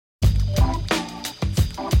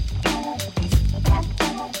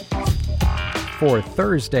For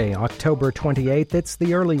Thursday, October 28th, it's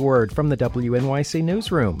the early word from the WNYC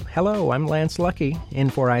Newsroom. Hello, I'm Lance Lucky, in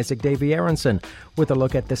for Isaac Davy Aronson, with a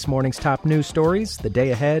look at this morning's top news stories, the day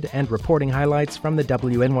ahead, and reporting highlights from the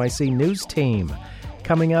WNYC News team.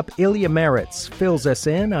 Coming up, Ilya Meritz fills us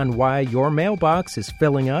in on why your mailbox is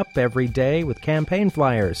filling up every day with campaign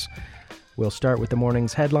flyers. We'll start with the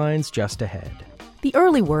morning's headlines just ahead. The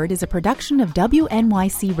Early Word is a production of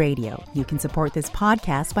WNYC Radio. You can support this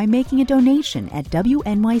podcast by making a donation at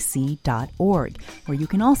WNYC.org, where you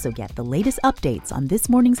can also get the latest updates on this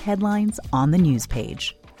morning's headlines on the news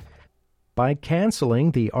page. By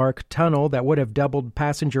canceling the ARC tunnel that would have doubled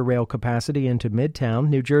passenger rail capacity into Midtown,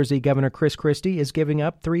 New Jersey Governor Chris Christie is giving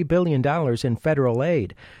up $3 billion in federal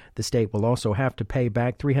aid. The state will also have to pay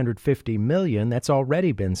back $350 million that's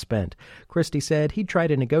already been spent. Christie said he'd try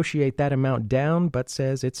to negotiate that amount down, but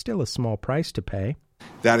says it's still a small price to pay.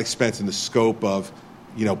 That expense in the scope of,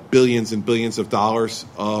 billions and billions of dollars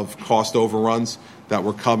of cost overruns that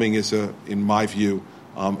were coming is, in my view,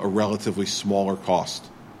 a relatively smaller cost.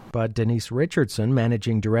 But Denise Richardson,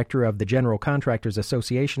 managing director of the General Contractors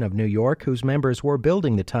Association of New York, whose members were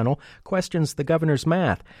building the tunnel, questions the governor's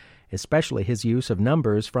math, especially his use of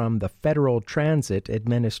numbers from the Federal Transit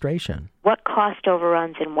Administration. What cost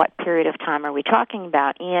overruns in what period of time are we talking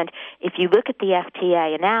about? And if you look at the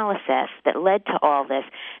FTA analysis that led to all this,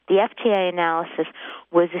 the FTA analysis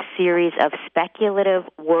was a series of speculative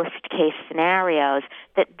worst-case scenarios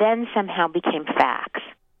that then somehow became facts.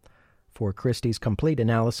 For Christie's complete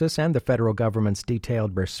analysis and the federal government's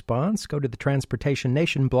detailed response, go to the Transportation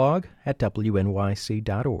Nation blog at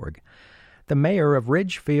WNYC.org. The mayor of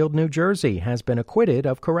Ridgefield, New Jersey, has been acquitted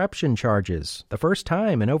of corruption charges. The first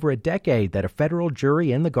time in over a decade that a federal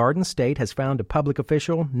jury in the Garden State has found a public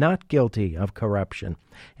official not guilty of corruption.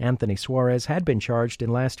 Anthony Suarez had been charged in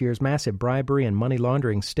last year's massive bribery and money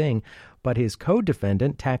laundering sting, but his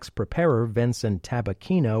co-defendant, tax preparer Vincent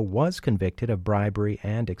Tabacchino, was convicted of bribery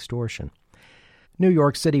and extortion. New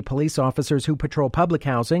York City police officers who patrol public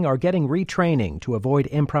housing are getting retraining to avoid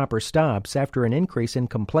improper stops after an increase in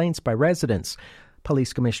complaints by residents.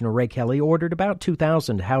 Police Commissioner Ray Kelly ordered about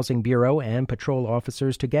 2,000 Housing Bureau and patrol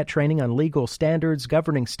officers to get training on legal standards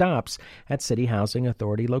governing stops at City Housing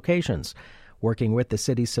Authority locations. Working with the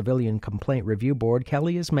city's Civilian Complaint Review Board,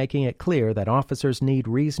 Kelly is making it clear that officers need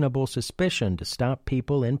reasonable suspicion to stop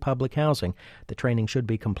people in public housing. The training should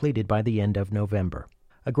be completed by the end of November.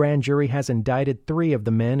 A grand jury has indicted 3 of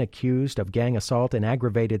the men accused of gang assault and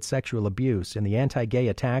aggravated sexual abuse in the anti-gay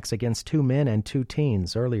attacks against 2 men and 2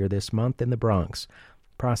 teens earlier this month in the Bronx.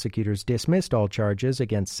 Prosecutors dismissed all charges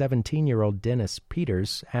against 17-year-old Dennis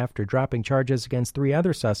Peters after dropping charges against 3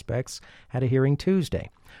 other suspects at a hearing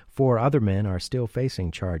Tuesday. 4 other men are still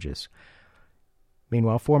facing charges.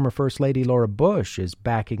 Meanwhile, former First Lady Laura Bush is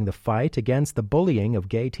backing the fight against the bullying of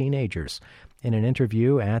gay teenagers. In an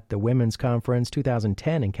interview at the Women's Conference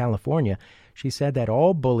 2010 in California, she said that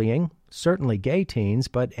all bullying, certainly gay teens,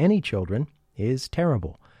 but any children, is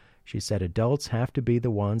terrible. She said adults have to be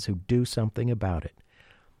the ones who do something about it.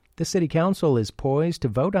 The City Council is poised to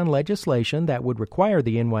vote on legislation that would require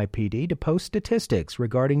the NYPD to post statistics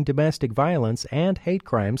regarding domestic violence and hate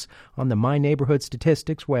crimes on the My Neighborhood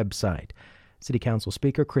Statistics website. City Council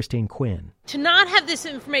Speaker Christine Quinn. To not have this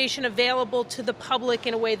information available to the public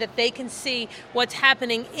in a way that they can see what's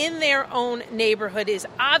happening in their own neighborhood is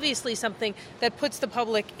obviously something that puts the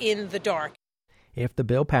public in the dark. If the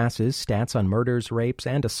bill passes, stats on murders, rapes,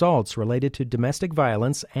 and assaults related to domestic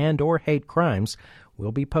violence and or hate crimes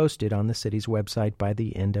will be posted on the city's website by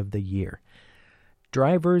the end of the year.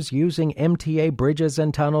 Drivers using MTA bridges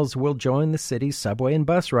and tunnels will join the city's subway and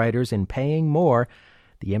bus riders in paying more.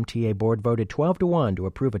 The MTA board voted 12-1 to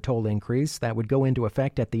approve a toll increase that would go into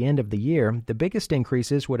effect at the end of the year. The biggest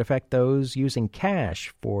increases would affect those using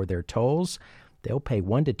cash for their tolls. They'll pay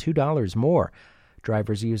 $1 to $2 more.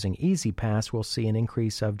 Drivers using E-ZPass will see an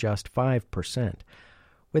increase of just 5%.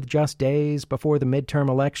 With just days before the midterm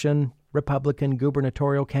election, Republican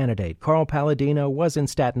gubernatorial candidate Carl Paladino was in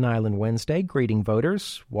Staten Island Wednesday greeting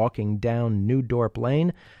voters. Walking down New Dorp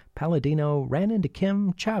Lane, Paladino ran into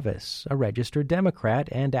Kim Chavez, a registered Democrat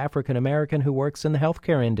and African-American who works in the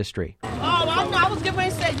healthcare industry. Oh, I was getting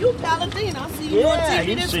ready to say, you Paladino. I see you on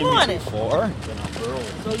TV this morning. Before.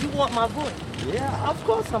 So you want my vote? Yeah. Of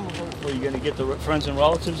course I'm going to vote. Well, you going to get the friends and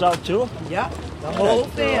relatives out too? Yeah, the whole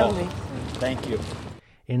family. Thank you.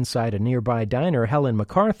 Inside a nearby diner, Helen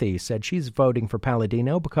McCarthy said she's voting for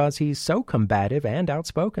Paladino because he's so combative and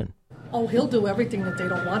outspoken. Oh, he'll do everything that they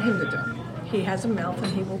don't want him to do. He has a mouth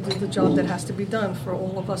and he will do the job that has to be done for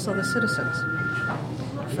all of us other citizens,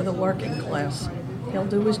 for the working class. He'll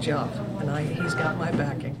do his job, and he's got my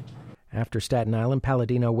backing. After Staten Island,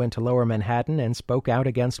 Palladino went to Lower Manhattan and spoke out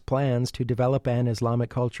against plans to develop an Islamic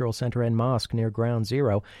cultural center and mosque near Ground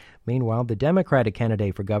Zero. Meanwhile, the Democratic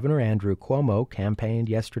candidate for governor, Andrew Cuomo, campaigned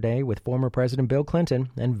yesterday with former President Bill Clinton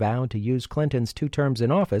and vowed to use Clinton's 2 terms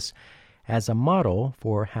in office as a model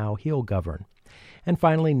for how he'll govern. And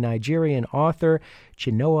finally, Nigerian author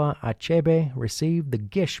Chinua Achebe received the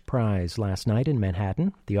Gish Prize last night in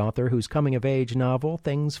Manhattan. The author, whose coming-of-age novel,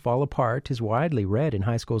 Things Fall Apart, is widely read in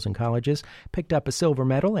high schools and colleges, picked up a silver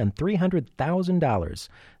medal and $300,000.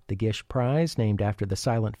 The Gish Prize, named after the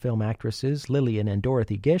silent film actresses Lillian and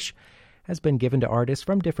Dorothy Gish, has been given to artists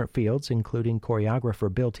from different fields, including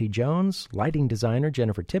choreographer Bill T. Jones, lighting designer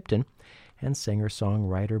Jennifer Tipton, and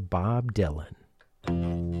singer-songwriter Bob Dylan.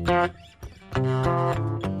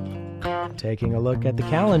 Taking a look at the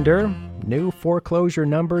calendar, new foreclosure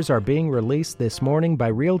numbers are being released this morning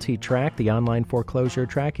by RealtyTrack, the online foreclosure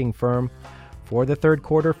tracking firm. For the third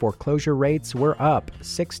quarter, foreclosure rates were up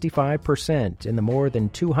 65% in the more than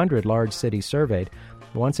 200 large cities surveyed.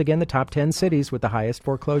 Once again, the top 10 cities with the highest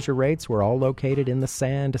foreclosure rates were all located in the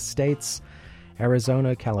Sand States: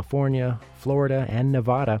 Arizona, California, Florida, and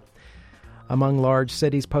Nevada. Among large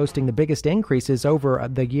cities posting the biggest increases over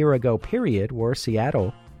the year-ago period were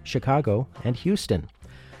Seattle, Chicago, and Houston.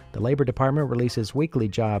 The Labor Department releases weekly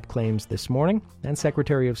job claims this morning, and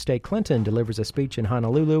Secretary of State Clinton delivers a speech in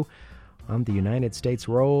Honolulu on the United States'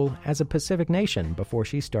 role as a Pacific nation before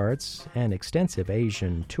she starts an extensive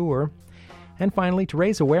Asian tour. And finally, to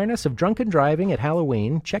raise awareness of drunken driving at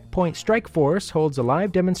Halloween, Checkpoint Strike Force holds a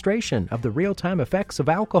live demonstration of the real-time effects of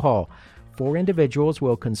alcohol. 4 individuals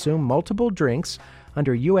will consume multiple drinks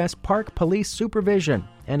under U.S. Park Police supervision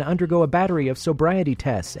and undergo a battery of sobriety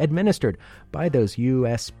tests administered by those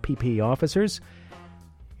USPP officers.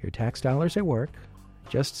 Your tax dollars at work.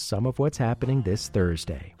 Just some of what's happening this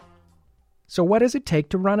Thursday. So what does it take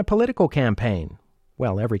to run a political campaign?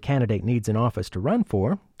 Well, every candidate needs an office to run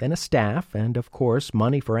for, then a staff, and, of course,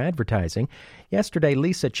 money for advertising. Yesterday,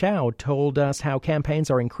 Lisa Chow told us how campaigns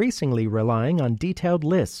are increasingly relying on detailed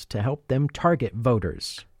lists to help them target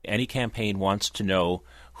voters. Any campaign wants to know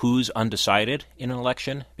who's undecided in an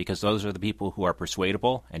election, because those are the people who are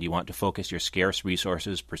persuadable, and you want to focus your scarce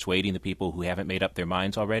resources persuading the people who haven't made up their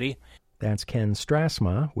minds already. That's Ken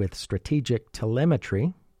Strasma with Strategic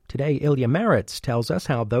Telemetry. Today, Ilya Maritz tells us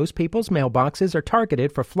how those people's mailboxes are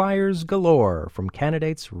targeted for flyers galore from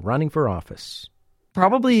candidates running for office.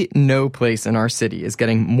 Probably no place in our city is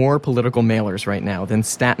getting more political mailers right now than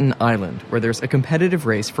Staten Island, where there's a competitive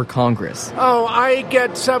race for Congress. Oh, I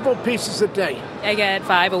get several pieces a day. I get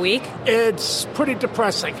 5 a week. It's pretty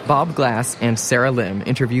depressing. Bob Glass and Sarah Lim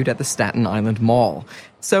interviewed at the Staten Island Mall.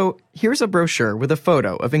 So here's a brochure with a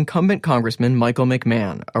photo of incumbent Congressman Michael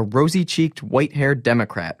McMahon, a rosy-cheeked, white-haired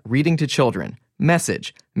Democrat, reading to children.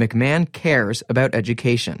 Message: McMahon cares about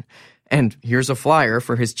education. And here's a flyer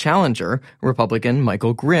for his challenger, Republican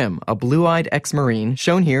Michael Grimm, a blue-eyed ex-Marine,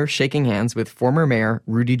 shown here shaking hands with former Mayor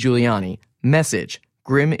Rudy Giuliani. Message: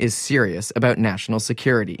 Grimm is serious about national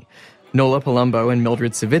security. Nola Palumbo and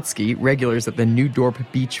Mildred Savitsky, regulars at the New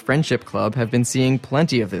Dorp Beach Friendship Club, have been seeing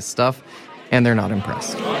plenty of this stuff, and they're not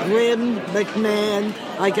impressed. Grimm, McMahon,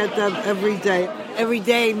 I get them every day. Every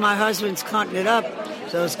day my husband's cutting it up,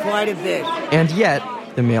 so it's quite a bit. And yet,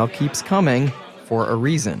 the mail keeps coming for a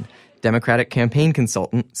reason. Democratic campaign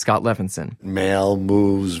consultant Scott Levinson. Mail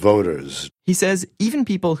moves voters. He says even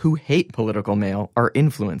people who hate political mail are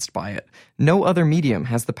influenced by it. No other medium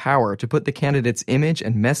has the power to put the candidate's image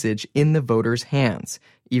and message in the voters' hands,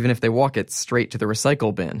 even if they walk it straight to the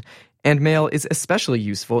recycle bin. And mail is especially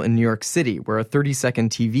useful in New York City, where a 30-second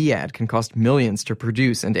TV ad can cost millions to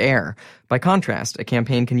produce and air. By contrast, a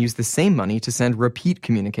campaign can use the same money to send repeat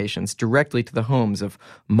communications directly to the homes of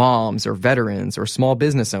moms or veterans or small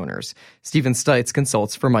business owners. Stephen Stites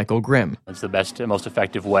consults for Michael Grimm. It's the best and most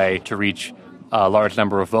effective way to reach a large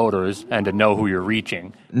number of voters and to know who you're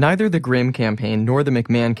reaching. Neither the Grimm campaign nor the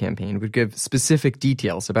McMahon campaign would give specific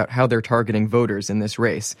details about how they're targeting voters in this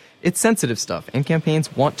race. It's sensitive stuff, and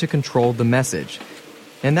campaigns want to control the message.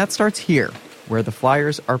 And that starts here, where the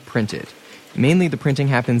flyers are printed. Mainly the printing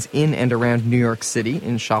happens in and around New York City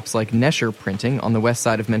in shops like Nesher Printing on the west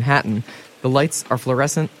side of Manhattan. The lights are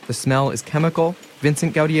fluorescent, the smell is chemical.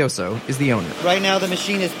 Vincent Gaudioso is the owner. Right now the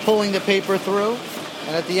machine is pulling the paper through,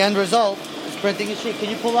 and at the end result, printing a sheet.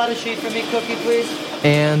 Can you pull out a sheet for me, Cookie, please?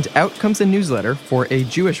 And out comes a newsletter for a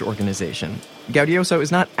Jewish organization. Gaudioso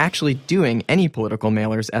is not actually doing any political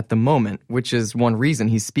mailers at the moment, which is one reason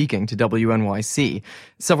he's speaking to WNYC.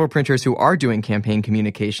 Several printers who are doing campaign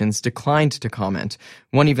communications declined to comment.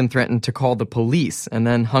 One even threatened to call the police and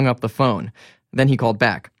then hung up the phone. Then he called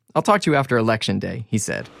back. I'll talk to you after Election Day, he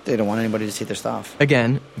said. They don't want anybody to see their stuff.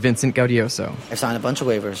 Again, Vincent Gaudioso. I signed a bunch of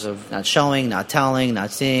waivers of not showing, not telling,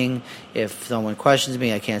 not seeing. If someone questions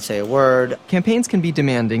me, I can't say a word. Campaigns can be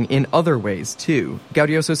demanding in other ways, too.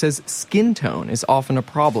 Gaudioso says skin tone is often a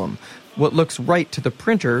problem. What looks right to the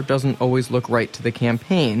printer doesn't always look right to the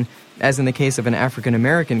campaign, as in the case of an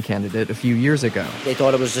African-American candidate a few years ago. They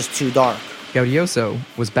thought it was just too dark. Gaudioso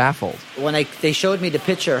was baffled. When they showed me the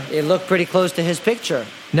picture, it looked pretty close to his picture.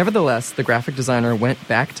 Nevertheless, the graphic designer went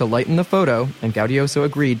back to lighten the photo, and Gaudioso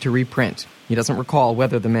agreed to reprint. He doesn't recall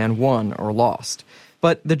whether the man won or lost.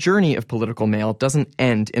 But the journey of political mail doesn't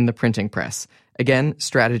end in the printing press. Again,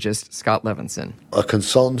 strategist Scott Levinson. A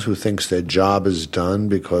consultant who thinks their job is done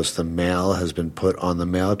because the mail has been put on the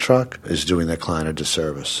mail truck is doing their client a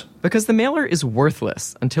disservice. Because the mailer is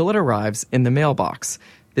worthless until it arrives in the mailbox.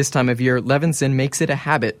 This time of year, Levinson makes it a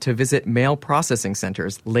habit to visit mail processing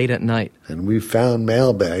centers late at night. And we found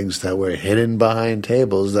mail bags that were hidden behind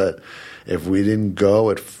tables that if we didn't go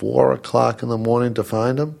at 4 o'clock in the morning to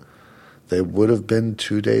find them, they would have been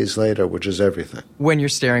 2 days later, which is everything. When you're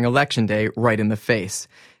staring Election Day right in the face.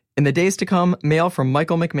 In the days to come, mail from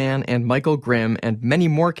Michael McMahon and Michael Grimm and many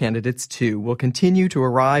more candidates, too, will continue to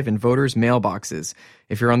arrive in voters' mailboxes.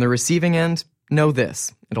 If you're on the receiving end, know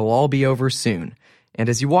this. It'll all be over soon. And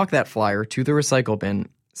as you walk that flyer to the recycle bin,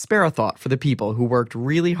 spare a thought for the people who worked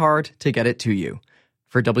really hard to get it to you.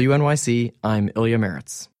 For WNYC, I'm Ilya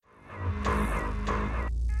Meritz.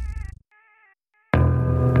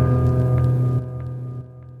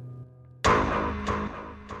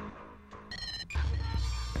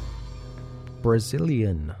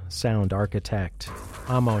 Brazilian sound architect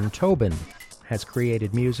Amon Tobin has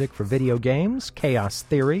created music for video games, Chaos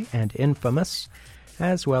Theory, and Infamous,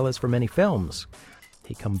 as well as for many films.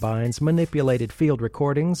 He combines manipulated field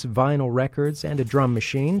recordings, vinyl records, and a drum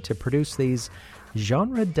machine to produce these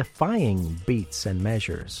genre-defying beats and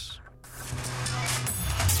measures.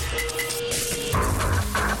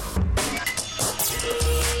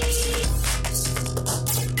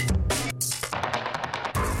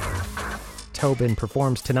 Tobin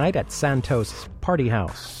performs tonight at Santos Party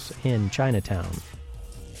House in Chinatown.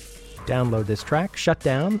 Download this track,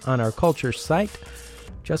 Shutdown, on our Culture site.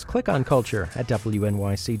 Just click on Culture at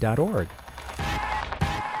WNYC.org.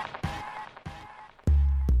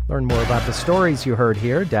 Learn more about the stories you heard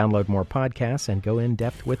here, download more podcasts, and go in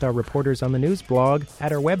depth with our reporters on the news blog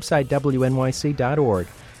at our website, WNYC.org.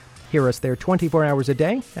 Hear us there 24 hours a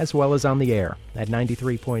day, as well as on the air at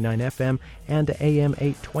 93.9 FM and AM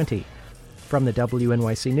 820. From the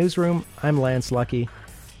WNYC Newsroom, I'm Lance Lucky.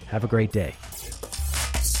 Have a great day.